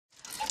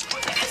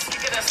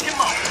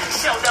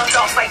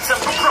like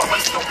temper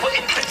problems, don't put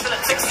in petrol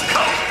and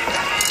Mexico.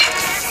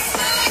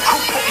 Who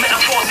put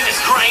metaphors in this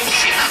grime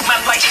shit?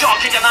 Man like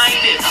Sharky than I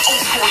did,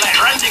 old school like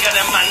Randiger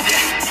than man did.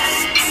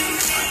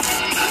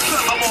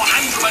 Furthermore,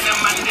 angrier than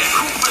man did.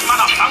 Cooper's man,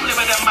 a family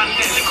with them man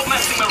did. Little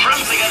messing with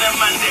Ramsiger than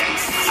man did.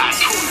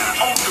 That's cool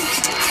now, old dudes,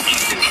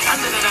 Eastern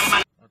Standard than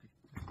man.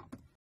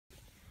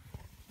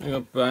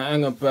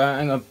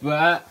 Hang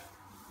about.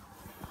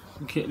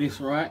 Get this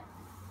right.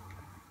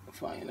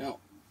 Find out.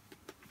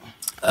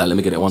 Let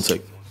me get it one sec.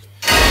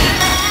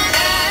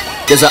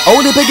 There's an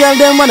old hippie girl,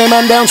 them running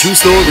man down true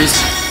stories.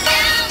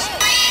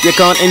 You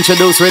can't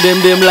introduce rhythm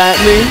them like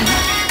me.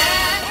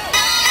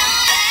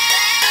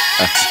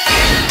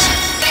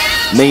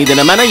 Made in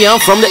a manor young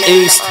from the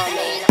east.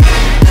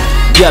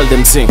 Girl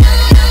them sing.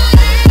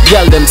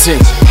 Girl them sing.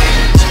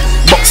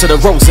 Box of the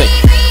Roadz.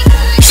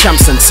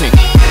 Shamson sing.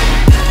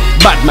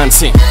 Bad man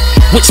sing.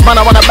 Which man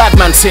I want a bad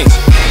man sing?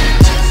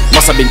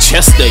 Must have been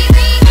chest day.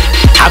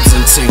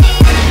 Absent sing.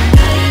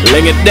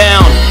 Ling it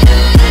down.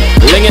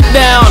 Ling it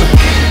down.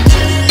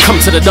 Come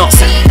to the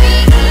dancing.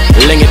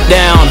 Ling it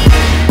down.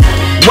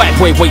 White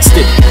boy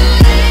wasted.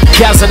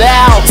 Gas it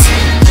out.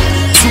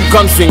 2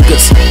 gun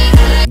fingers.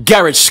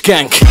 Garage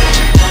skank.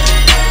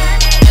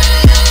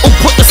 Oh,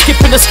 put the skip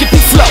in the skippy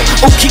flow.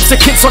 Oh, keeps the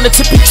kids on the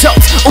tippy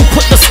toes. Oh,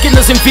 put the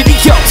skinners in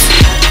videos.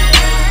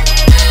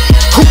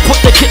 Who put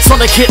the kits on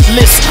the kit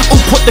list? Who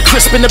put the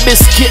crisp in the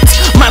biscuit?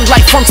 Man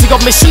like Fonzie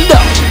got mission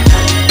though.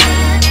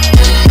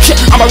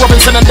 I'm a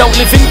Robinson and don't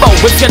live in Bow.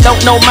 If you don't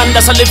know man,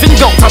 that's a living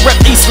goat. I rep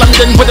East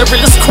London with the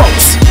realest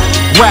quotes.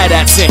 Ride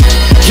that thing.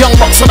 Young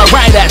box on a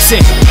ride that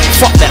thing.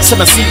 Fuck that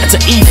 7-seater to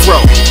Heathrow.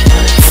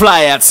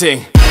 Fly that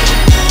thing.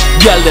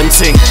 Yell them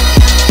thing.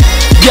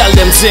 Yell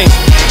them thing.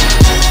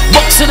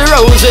 Box of the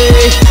Roadz.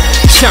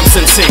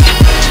 Shamson sing.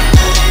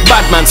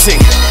 Bad man sing.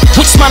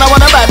 Which man I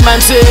want a bad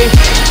man sing?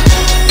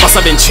 Must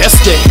have been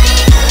chest day.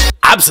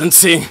 Absent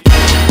sing.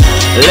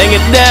 Ling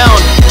it down.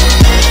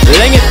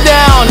 Ling it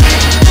down.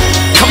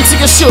 Come to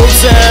your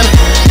shoes and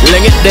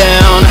ling it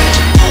down.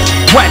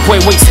 White boy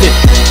wasted.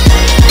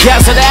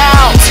 Gas it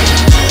out.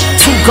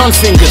 2 gun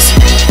fingers.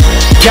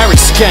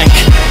 Garage skank.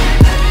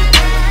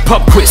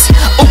 Pub quiz.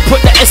 Oh,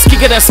 put the Eski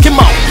at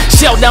Eskimo.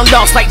 Shell down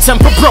dance like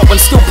Temper Bro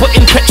and still put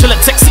in petrol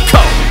at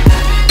Mexico.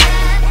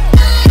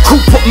 Who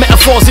put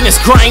metaphors in this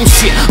grime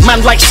shit?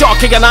 Man like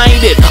Sharky and I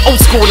did. Old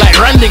school like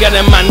Randiger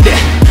than man did.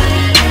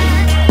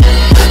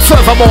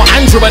 Furthermore,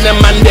 Andrew and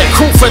them man there.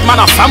 Crawford man,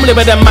 a family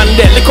with them man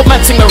there. Little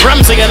man sing with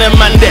Ramsey and them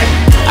man there.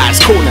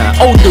 That's cool now,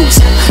 old dudes.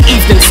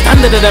 Evening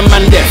Standard and them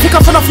man there. Pick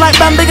up enough like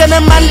Bambig and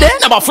them man there.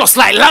 Now I floss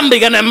like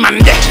Lambig and them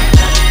man there.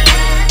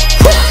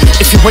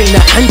 If you ain't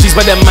that Angie's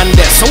with them man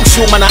there.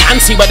 Social man, a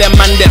Ansi with them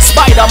man there.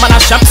 Spider man,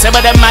 a Shamsi with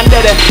them man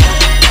there.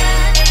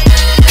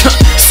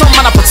 Some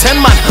man, I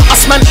pretend man.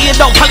 Us man, ear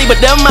don't pally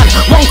with them man.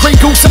 1 Grey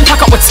Goose and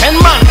pack up with 10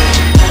 man.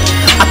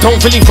 I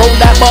don't really roll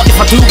that, but if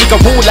I do, we can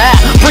rule out.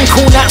 Bring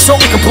cool out so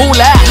we can pull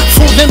out.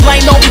 Fooling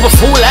like no, we will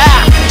fool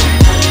out.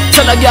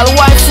 Tell a girl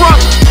white front,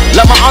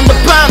 let my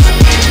underpants.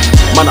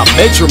 Man, a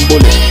bedroom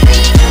bully.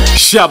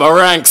 Shabba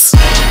ranks.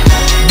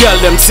 Girl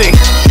them sing.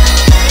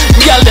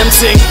 Girl them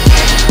sing.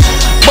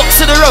 Box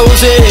of the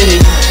Roadz.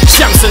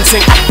 Shamson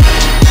sing.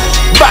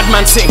 Bad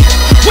man sing.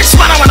 Which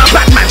man I want a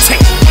bad man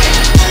sing?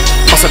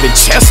 Must have been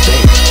chest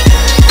day.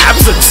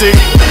 Absent sing.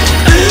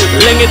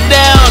 Ling it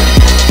down.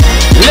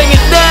 Ling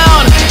it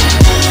down.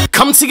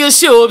 Come to your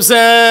shoes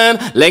and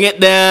ling it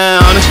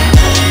down.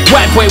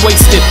 White boy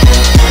wasted.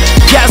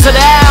 Gas it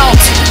out.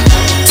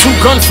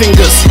 2 gun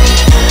fingers.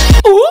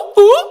 Ooh,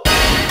 ooh.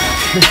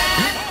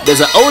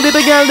 There's an old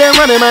little girl there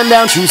running man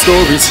down true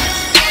stories.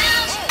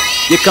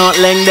 You can't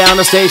ling down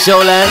the stage show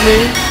like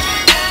me.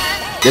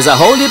 There's a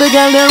whole little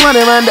girl there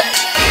running man down.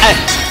 Hey,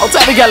 I'll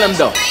tell the girl them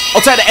though.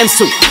 I'll tell the ends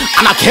too.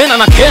 And again,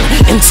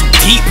 in too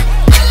deep.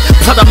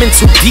 Plug I'm in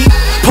too deep.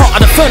 Part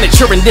of the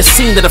furniture in this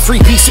scene that a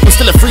 3-piece suit and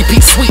still a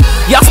 3-piece suite.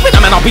 Yeah, I spin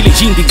a man, I'll Billie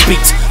Jean these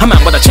beats. A man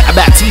with a chat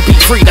about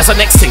TP3, that's the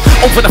next thing.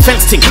 Over the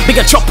fence thing,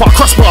 bigger chopper,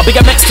 crossbar, bigger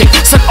next thing.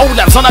 Sent old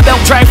labs on a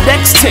belt drive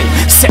next thing.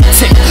 Set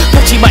ting,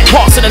 Pudgy might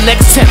pass in the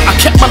next 10. I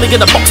kept money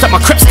in the box that my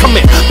creps come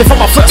in. Before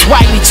my first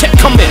Wiley check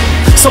come in.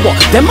 So what,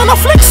 them man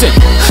are flexing?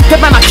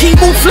 Them man are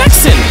keyboard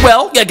flexing.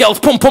 Well, yeah girls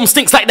pum pum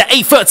stinks like the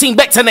A13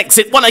 Becton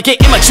exit. Wanna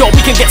get immature,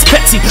 we can get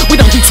spetsy. We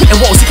don't do Twitter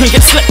walls, you can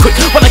get slept quick.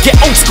 Wanna get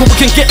old school, we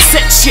can get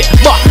set shit.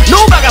 But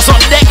no baggers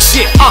on deck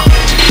shit.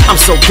 I'm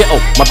so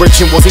ghetto. My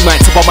bridging was he might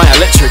tip on my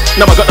electric.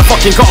 Now I got the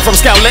fucking car from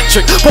Scout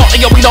Electric.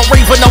 Party yo, we don't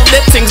rave for no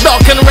lip things.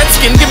 Dark and red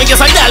skin, give me guess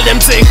I yell them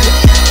ting.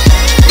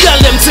 Yell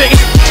them ting.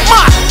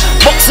 My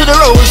box of the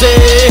Roadz.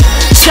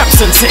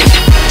 Shamson ting.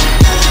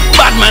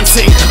 Bad man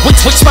ting.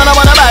 Which man I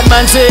want a bad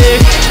man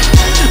ting?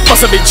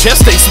 Must have been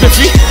chest day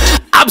Smithy.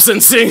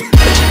 Absent ting.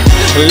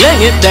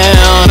 Ling it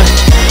down.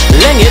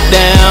 Ling it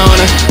down.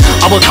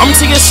 I will come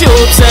to your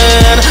shoes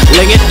and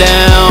ling it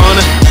down.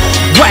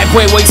 White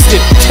boy wasted.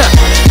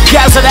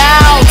 Gas it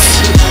out.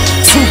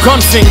 2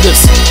 gun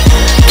fingers.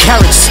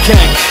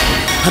 GarageSkank.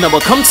 And I will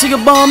come to your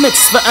bar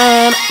mitzvah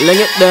and ling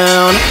it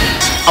down.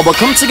 I will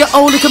come to your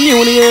holy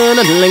communion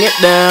and ling it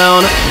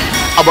down.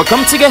 I will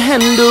come to your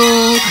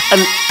handle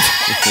and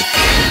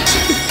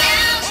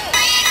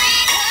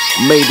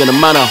made in a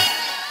manor.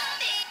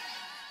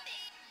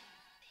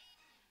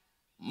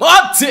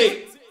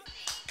 Marty!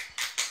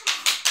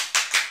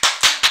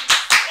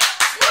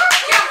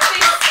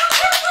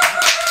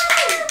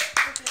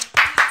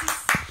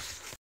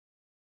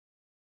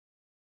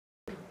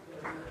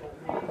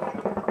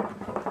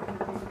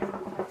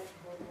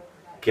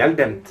 Get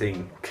them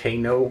thing,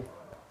 Kano.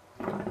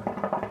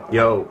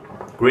 Yo,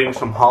 greetings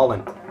from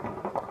Holland.